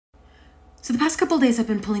So the past couple of days, I've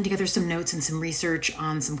been pulling together some notes and some research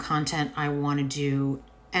on some content I want to do.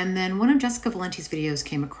 And then one of Jessica Valenti's videos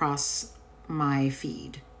came across my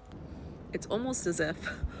feed. It's almost as if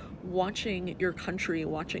watching your country,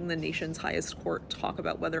 watching the nation's highest court talk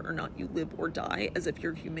about whether or not you live or die, as if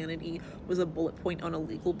your humanity was a bullet point on a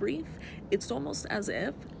legal brief, it's almost as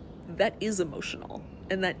if that is emotional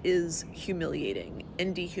and that is humiliating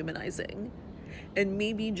and dehumanizing. And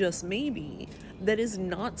maybe, just maybe, that is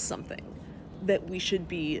not something that we should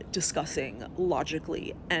be discussing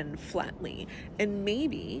logically and flatly. And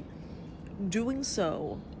maybe doing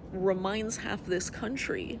so reminds half this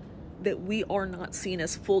country that we are not seen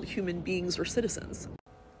as full human beings or citizens.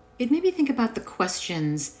 It made me think about the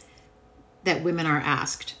questions that women are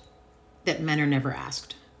asked, that men are never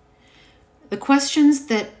asked. The questions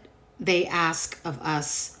that they ask of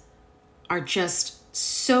us are just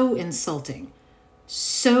so insulting,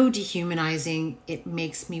 so dehumanizing, it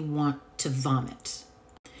makes me want to vomit.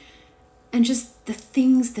 And just the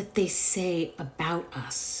things that they say about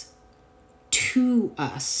us, to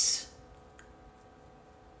us.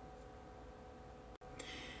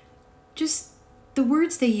 Just the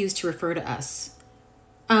words they use to refer to us.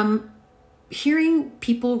 Hearing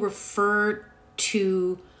people refer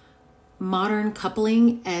to modern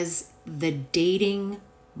coupling as the dating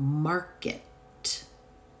market,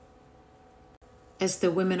 as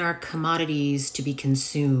though women are commodities to be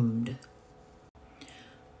consumed.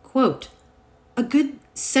 Quote, a good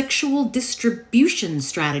sexual distribution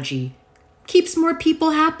strategy keeps more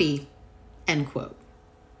people happy, end quote.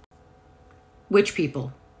 Which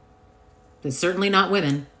people? It's certainly not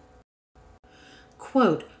women.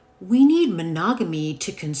 Quote, we need monogamy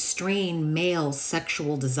to constrain male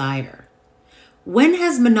sexual desire. When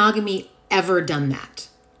has monogamy ever done that?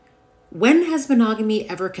 When has monogamy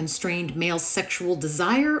ever constrained male sexual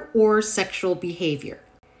desire or sexual behavior?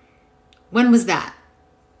 When was that?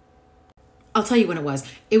 I'll tell you when it was.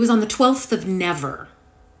 It was on the 12th of never.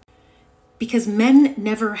 Because men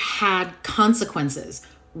never had consequences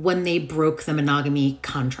when they broke the monogamy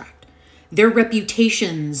contract. Their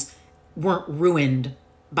reputations weren't ruined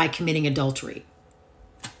by committing adultery.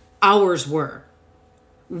 Ours were.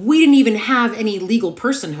 We didn't even have any legal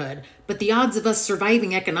personhood, but the odds of us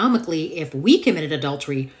surviving economically if we committed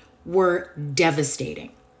adultery were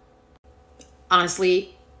devastating.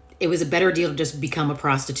 Honestly, it was a better deal to just become a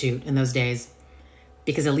prostitute in those days,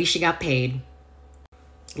 because at least you got paid.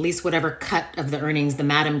 At least whatever cut of the earnings the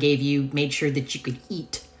madam gave you made sure that you could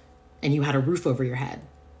eat and you had a roof over your head.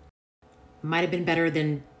 Might have been better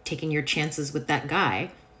than taking your chances with that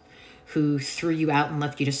guy who threw you out and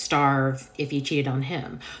left you to starve if you cheated on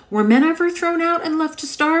him. Were men ever thrown out and left to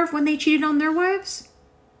starve when they cheated on their wives?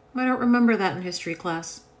 I don't remember that in history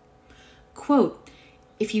class. Quote,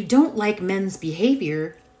 if you don't like men's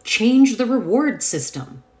behavior, change the reward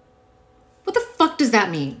system. What the fuck does that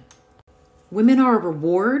mean? Women are a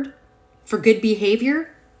reward for good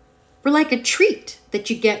behavior? We're like a treat that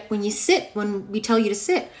you get when you sit, when we tell you to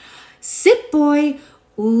sit. Sit, boy.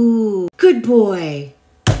 Ooh, good boy.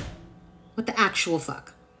 What the actual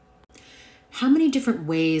fuck? How many different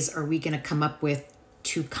ways are we going to come up with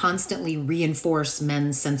to constantly reinforce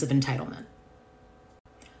men's sense of entitlement?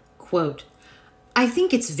 Quote, I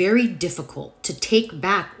think it's very difficult to take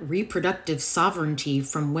back reproductive sovereignty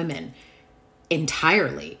from women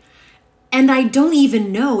entirely. And I don't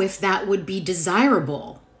even know if that would be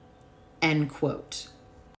desirable, end quote.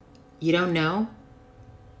 You don't know?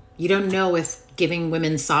 You don't know if giving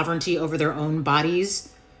women sovereignty over their own bodies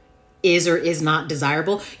is or is not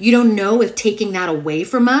desirable. You don't know if taking that away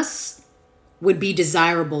from us would be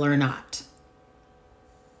desirable or not.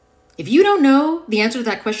 If you don't know the answer to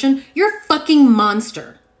that question, you're a fucking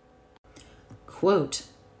monster. Quote,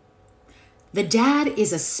 the dad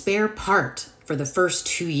is a spare part for the first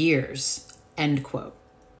 2 years, end quote.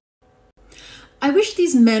 I wish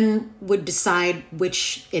these men would decide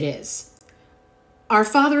which it is. Are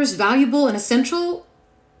fathers valuable and essential,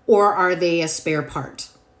 or are they a spare part?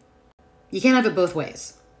 You can't have it both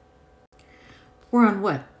ways. We're on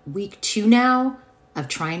what, week 2 now of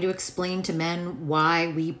trying to explain to men why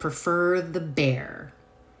we prefer the bear.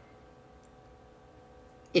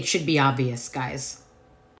 It should be obvious, guys,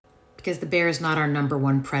 because the bear is not our number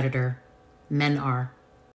one predator. Men are.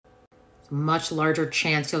 It's a much larger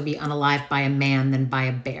chance you'll be unalived by a man than by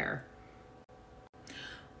a bear.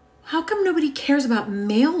 How come nobody cares about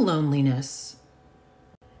male loneliness?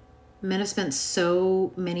 Men have spent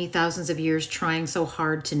so many thousands of years trying so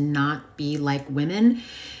hard to not be like women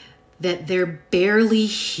that they're barely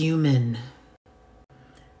human.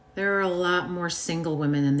 There are a lot more single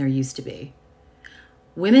women than there used to be.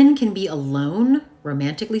 Women can be alone,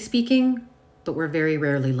 romantically speaking, but we're very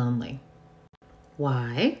rarely lonely.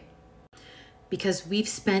 Why? Because we've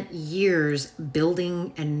spent years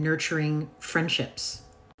building and nurturing friendships.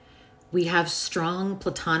 We have strong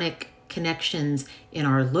platonic connections in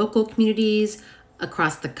our local communities,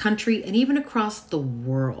 across the country, and even across the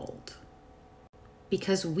world.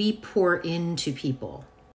 Because we pour into people.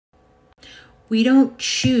 We don't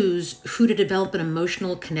choose who to develop an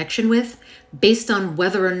emotional connection with based on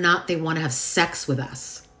whether or not they want to have sex with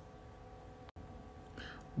us.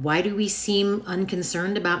 Why do we seem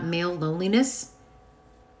unconcerned about male loneliness?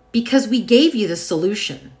 Because we gave you the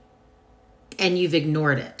solution and you've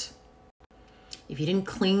ignored it. If you didn't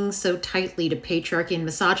cling so tightly to patriarchy and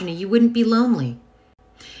misogyny, you wouldn't be lonely.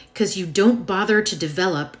 Because you don't bother to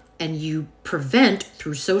develop and you prevent,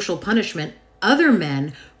 through social punishment, other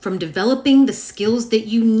men from developing the skills that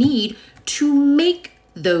you need to make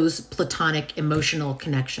those platonic emotional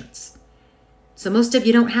connections. So most of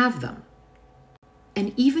you don't have them.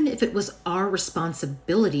 And even if it was our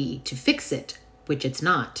responsibility to fix it, which it's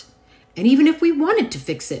not, and even if we wanted to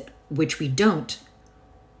fix it, which we don't,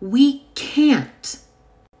 we can't.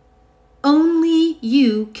 Only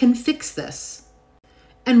you can fix this.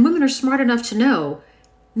 And women are smart enough to know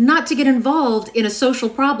not to get involved in a social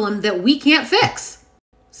problem that we can't fix.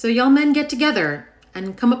 So y'all men get together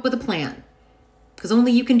and come up with a plan, because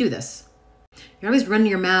only you can do this. You're always running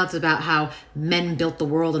your mouths about how men built the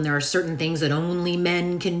world and there are certain things that only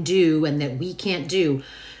men can do and that we can't do.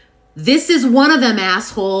 This is one of them,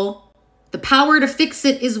 asshole. The power to fix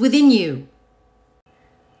it is within you.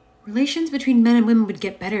 Relations between men and women would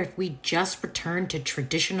get better if we just returned to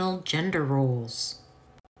traditional gender roles.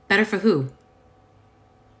 Better for who?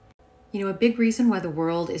 You know, a big reason why the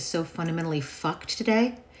world is so fundamentally fucked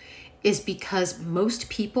today is because most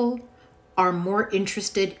people are more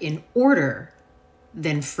interested in order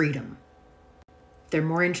than freedom. They're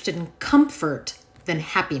more interested in comfort than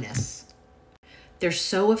happiness. They're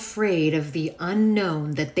so afraid of the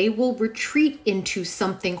unknown that they will retreat into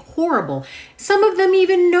something horrible, some of them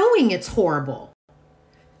even knowing it's horrible,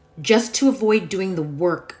 just to avoid doing the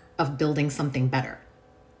work of building something better,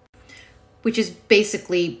 which is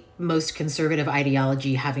basically most conservative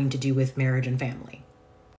ideology having to do with marriage and family.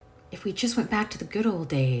 If we just went back to the good old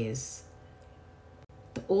days,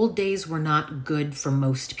 the old days were not good for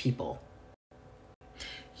most people.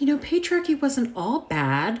 You know, patriarchy wasn't all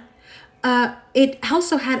bad. It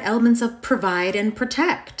also had elements of provide and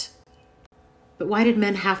protect. But why did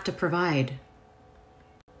men have to provide?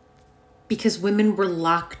 Because women were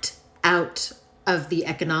locked out of the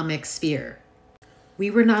economic sphere.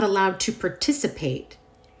 We were not allowed to participate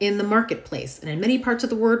in the marketplace. And in many parts of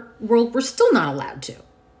the world, we're still not allowed to.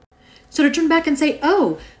 So to turn back and say,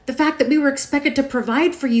 oh, the fact that we were expected to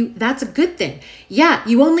provide for you, that's a good thing. Yeah,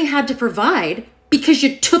 you only had to provide because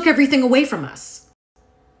you took everything away from us.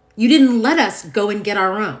 You didn't let us go and get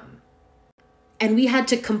our own. And we had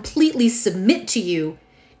to completely submit to you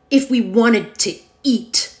if we wanted to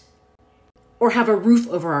eat or have a roof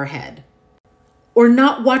over our head or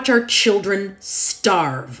not watch our children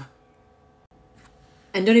starve.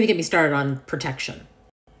 And don't even get me started on protection.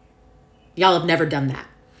 Y'all have never done that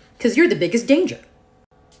because you're the biggest danger.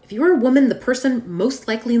 If you're a woman, the person most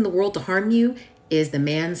likely in the world to harm you is the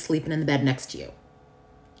man sleeping in the bed next to you.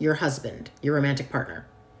 Your husband, your romantic partner.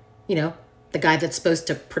 You know, the guy that's supposed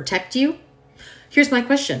to protect you. Here's my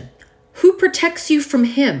question. Who protects you from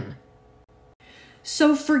him?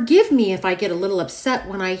 So forgive me if I get a little upset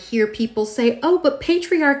when I hear people say, oh, but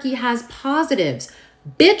patriarchy has positives.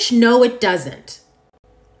 Bitch, no, it doesn't.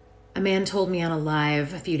 A man told me on a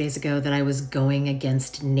live a few days ago that I was going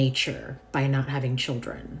against nature by not having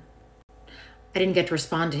children. I didn't get to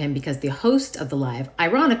respond to him because the host of the live,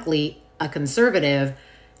 ironically, a conservative,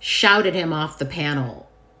 shouted him off the panel,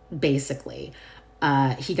 basically.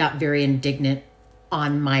 He got very indignant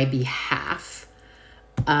on my behalf.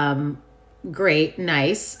 Great,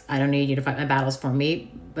 nice. I don't need you to fight my battles for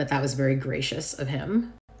me, but that was very gracious of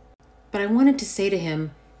him. But I wanted to say to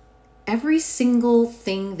him, every single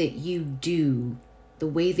thing that you do, the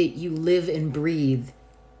way that you live and breathe,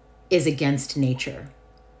 is against nature.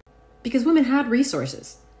 Because women had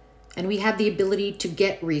resources, and we had the ability to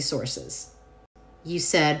get resources. You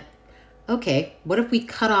said, okay, what if we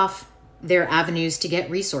cut off their avenues to get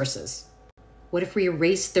resources? What if we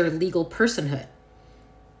erased their legal personhood?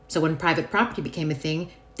 So when private property became a thing,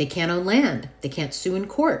 they can't own land, they can't sue in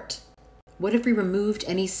court. What if we removed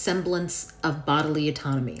any semblance of bodily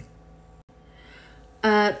autonomy?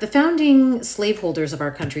 The founding slaveholders of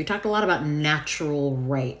our country talked a lot about natural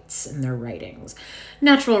rights in their writings.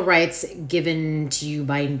 Natural rights given to you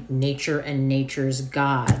by nature and nature's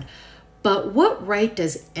God. But what right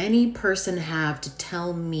does any person have to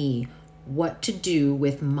tell me what to do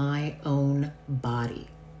with my own body?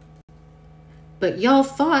 But y'all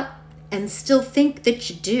thought and still think that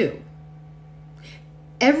you do.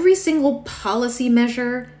 Every single policy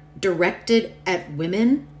measure directed at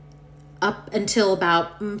women up until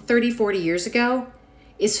about 30, 40 years ago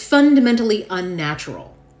is fundamentally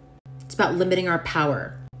unnatural. It's about limiting our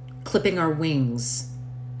power, clipping our wings,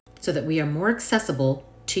 so that we are more accessible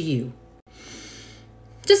to you.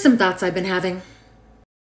 Just some thoughts I've been having.